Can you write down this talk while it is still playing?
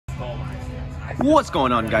What's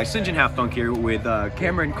going on, guys? Sinjin Half Thunk here with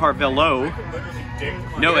Cameron Carvello.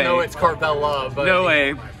 No way. No, it's Carvella, but no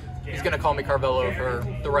way. He's gonna call me Carvello for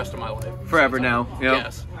the rest of my life. Forever now. Yep.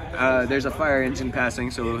 Yes. There's a fire engine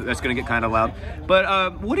passing, so that's gonna get kind of loud.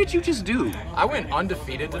 But what did you just do? I went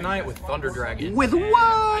undefeated tonight with Thunder Dragon. With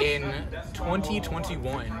what? In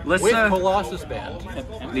 2021. Let's, with Colossus Band.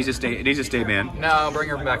 It needs to stay banned. No, bring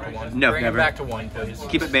her back to one. No, bring never. her back to one, please.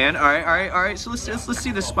 Keep it banned. All right. So let's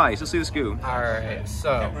see the spice. Let's see the scoop. All right.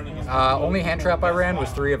 So, only hand trap I ran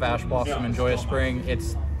was 3 of Ash Blossom and Joyous Spring.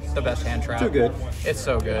 It's the best hand trap. So good. It's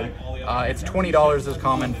so good. It's $20 as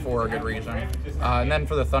common for a good reason. And then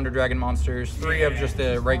for the Thunder Dragon monsters, 3 of just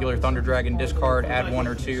the regular Thunder Dragon discard, add 1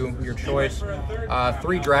 or 2, your choice.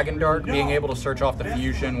 3 Dragon Dark, being able to search off the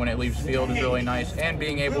fusion when it leaves field is really nice, and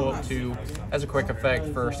being able to, as a quick effect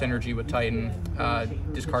for synergy with Titan,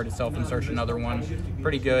 discard itself and search another one.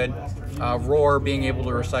 Pretty good. Roar, being able to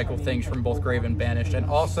recycle things from both grave and banished, and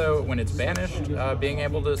also when it's banished, being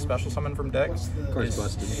able to special summon from decks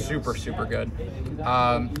is super good.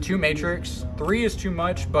 2 Matrix, 3 is too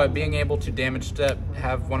much, but being able to damage step,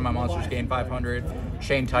 have one of my monsters gain 500,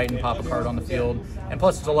 Chain Titan, pop a card on the field, and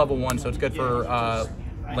plus it's a level 1, so it's good for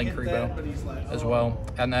Link Rebo as well.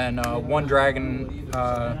 And then 1 Dragon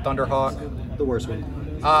Thunderhawk. The worst one.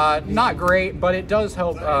 Not great, but it does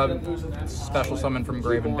help special summon from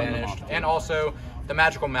grave and banished, and also the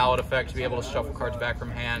magical mallet effect to be able to shuffle cards back from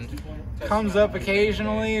hand comes up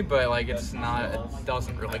occasionally, but like it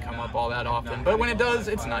doesn't really come up all that often. But when it does,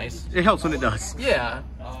 it's nice. It helps when it does. Yeah.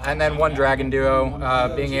 And then 1 Dragon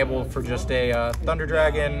Duo, being able for just a Thunder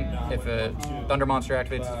Dragon, if a Thunder monster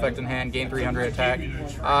activates its effect in hand, gain 300 attack.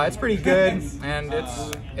 It's pretty good, and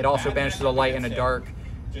it also banishes a light and a dark,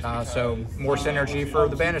 so more synergy for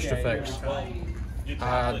the banished effects.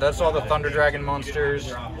 That's all the Thunder Dragon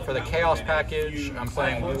monsters. For the Chaos package, I'm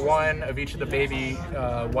playing 1 of each of the baby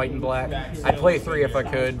white and black. I'd play 3 if I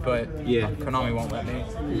could, but yeah, Konami won't let me.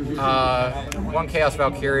 1 Chaos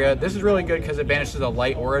Valkyria. This is really good because it banishes a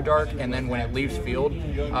light or a dark, and then when it leaves field,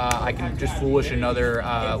 I can just foolish another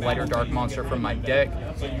light or dark monster from my deck.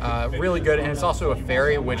 Really good, and it's also a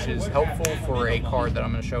fairy, which is helpful for a card that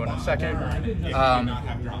I'm going to show in a second.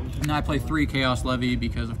 Now I play 3 Chaos Levy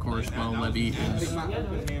because, of course, well, Levy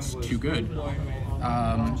is too good.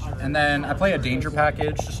 And then I play a Danger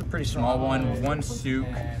package, just a pretty small one. 1 Sook,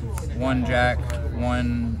 1 Jack,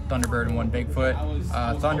 1 Thunderbird, and 1 Bigfoot.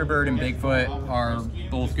 Thunderbird and Bigfoot are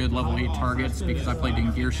both good level 8 targets because I played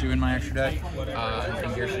Dingirsu in my extra deck.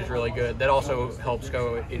 Dingirsu is really good. That also helps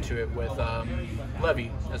go into it with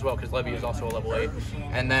Levy as well, because Levy is also a level 8.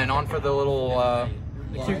 And then on for the little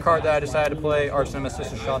cute card that I decided to play, Arch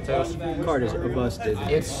Nemesis of Shatos. Card is busted.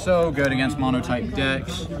 It's so good against monotype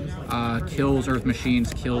decks. Kills Earth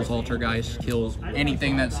Machines, kills Altergeist, kills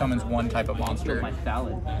anything that summons 1 type of monster.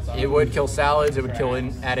 It would kill Salads, it would kill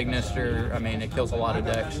Adignister, I mean, it kills a lot of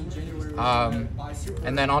decks.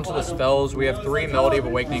 And then onto the spells, we have 3 Melody of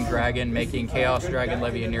Awakening Dragon, making Chaos Dragon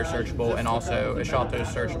Levy and near searchable, and also a Shatos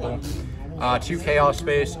searchable. 2 Chaos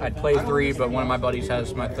Space, I'd play 3, but one of my buddies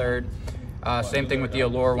has my 3rd. Same thing with the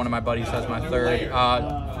Allure, one of my buddies has my 3rd.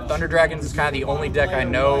 Thunder Dragons is kind of the only deck I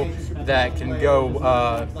know that can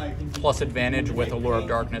go plus advantage with Allure of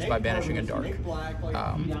Darkness by banishing a dark.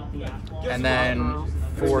 And then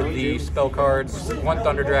for the spell cards, 1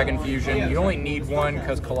 Thunder Dragon Fusion. You only need 1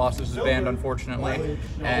 because Colossus is banned, unfortunately.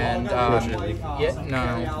 And yeah,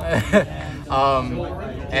 no.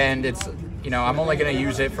 And it's, you know, I'm only going to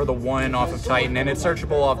use it for the 1 off of Titan, and it's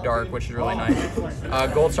searchable off Dark, which is really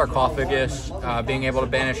nice. Gold Sarcophagus, being able to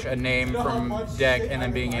banish a name from deck, and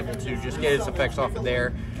then being able to just get its effects off of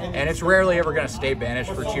there. And it's rarely ever going to stay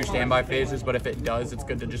banished for 2 standby phases, but if it does, it's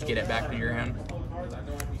good to just get it back into your hand.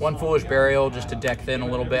 1 Foolish Burial, just to deck thin a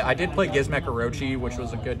little bit. I did play Gizmek Orochi, which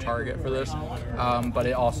was a good target for this, but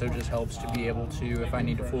it also just helps to be able to, if I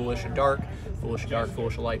need to Foolish a Dark, Foolish a Dark,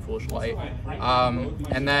 Foolish a Light, Foolish a Light.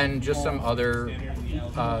 And then just some other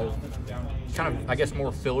kind of, I guess,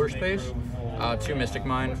 more filler space. 2 Mystic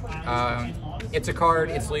Mine. It's a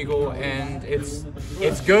card, it's legal, and it's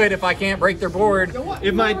good if I can't break their board.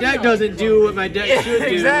 If my deck doesn't do what my deck should do.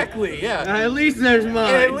 Exactly, yeah. At least there's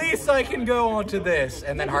mine. At least I can go on to this,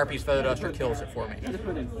 and then Harpy's Feather Duster kills it for me.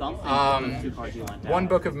 1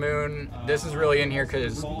 Book of Moon. This is really in here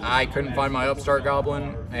because I couldn't find my Upstart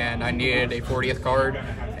Goblin, and I needed a 40th card.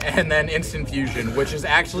 And then Instant Fusion, which is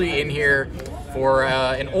actually in here for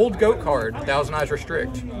an old GOAT card, Thousand Eyes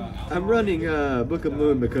Restrict. I'm running Book of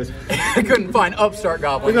Moon because I couldn't find Upstart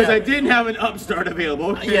Goblin. Because I didn't have an Upstart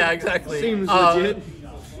available. Yeah, exactly. Seems legit.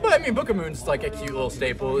 But I mean, Book of Moon's like a cute little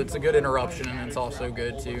staple. It's a good interruption, and it's also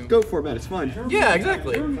good to Go format, it's fun. Yeah,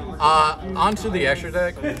 exactly. Onto the extra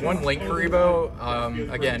deck. One Link Karibo.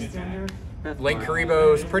 Again, Link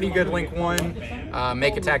Karibo is pretty good. Link 1,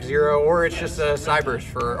 make attack 0, or it's just a Cyberse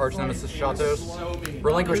for Arch Nemesis Shatos.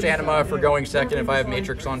 Relinquished Anima for going second if I have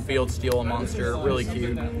Matrix on field, steal a monster. Really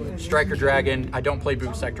cute. Striker Dragon. I don't play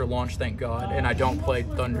Boot Sector Launch, thank God, and I don't play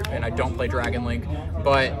Thunder, and I don't play Dragon Link.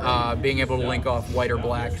 But being able to link off white or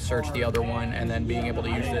black, search the other one, and then being able to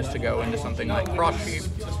use this to go into something like Cross Sheep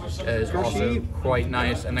is also quite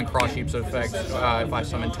nice. And then Cross Sheep's effect, if I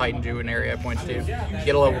summon Titan to an area it points to,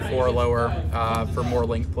 get a level 4 or lower. For more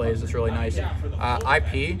link plays, it's really nice.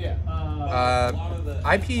 IP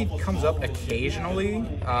comes up occasionally.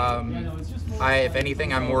 If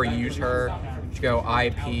anything, I more use her to go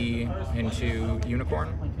IP into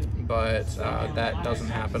Unicorn, but that doesn't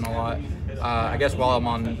happen a lot. I guess while I'm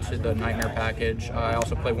on to the Nightmare package, I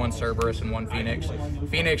also play 1 Cerberus and 1 Phoenix.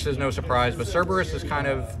 Phoenix is no surprise, but Cerberus is kind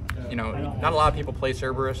of, you know, not a lot of people play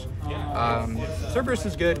Cerberus. Cerberus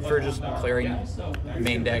is good for just clearing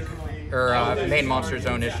main deck, or main monster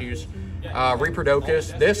zone issues.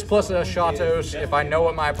 Reproducus, this plus a Shatos, if I know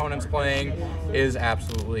what my opponent's playing, is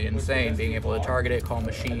absolutely insane. Being able to target it, call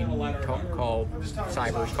Machine, call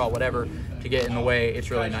Cybers, call whatever, to get in the way,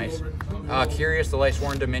 it's really nice. Curious, the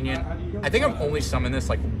Lightsworn Dominion. I think I've only summoned this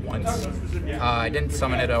like once. I didn't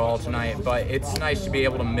summon it at all tonight, but it's nice to be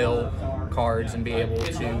able to mill cards and be able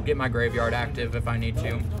to get my graveyard active if I need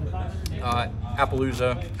to.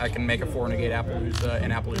 Appaloosa, I can make a 4-negate Appaloosa,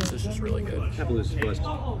 and Appaloosa is just really good. Appaloosa's blessed.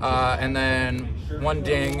 And then 1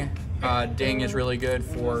 Ding. Ding is really good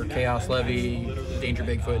for Chaos Levy, Danger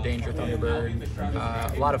Bigfoot, Danger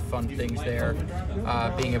Thunderbird. A lot of fun things there.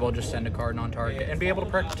 Being able to just send a card on target and be able to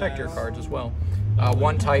protect your cards as well.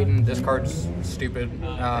 1 Titan, this card's stupid.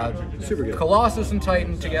 Super good. Colossus and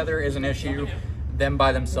Titan together is an issue. Them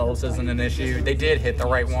by themselves isn't an issue. They did hit the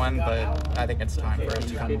right one, but I think it's time for it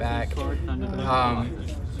to come back.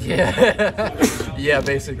 Yeah, yeah,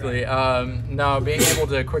 basically. No, being able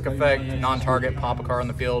to quick effect, non-target, pop a card on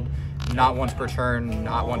the field, not once per turn,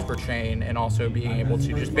 not once per chain, and also being able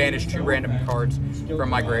to just banish 2 random cards from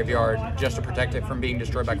my graveyard just to protect it from being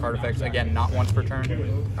destroyed by card effects. Again, not once per turn.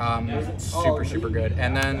 Super, super good.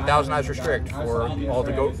 And then Thousand Eyes Restrict for all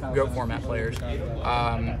the GOAT format players.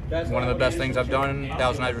 One of the best things I've done,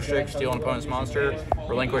 Thousand Eyes Restrict, steal an opponent's monster.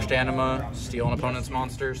 Relinquished Anima, steal an opponent's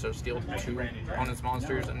monster, so steal 2 opponent's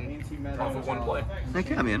monsters and off of 1 play.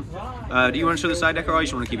 Okay, man. Do you want to show the side deck, or you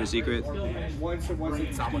just want to keep it a secret?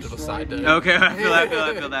 It's not much of a side deck. Okay,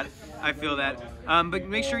 I feel that. But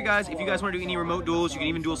make sure, you guys, if you guys want to do any remote duels, you can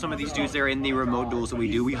even duel some of these dudes there in the remote duels that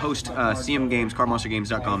we do. We host CM Games,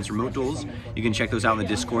 cardmonstergames.com's remote duels. You can check those out in the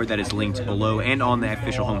Discord. That is linked below and on the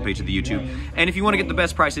official homepage of the YouTube. And if you want to get the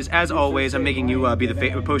best prices, as always, I'm making you be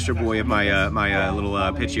the poster boy of my my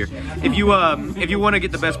little pitch here. If you want to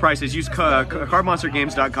get the best prices, use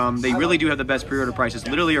cardmonstergames.com. They really do have the best pre-order prices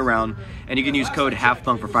literally around, and you can use code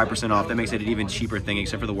HALFPUNK for 5% off. That makes it an even cheaper thing,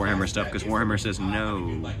 except for the Warhammer stuff, because Warhammer says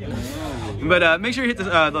no. But make sure you hit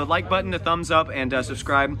the like button, the thumbs up, and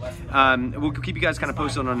subscribe. We'll keep you guys kind of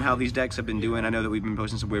posted on how these decks have been doing. I know that we've been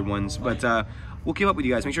posting some weird ones, but we'll keep up with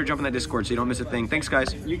you guys. Make sure to jump in that Discord so you don't miss a thing. Thanks,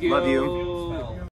 guys. Love you.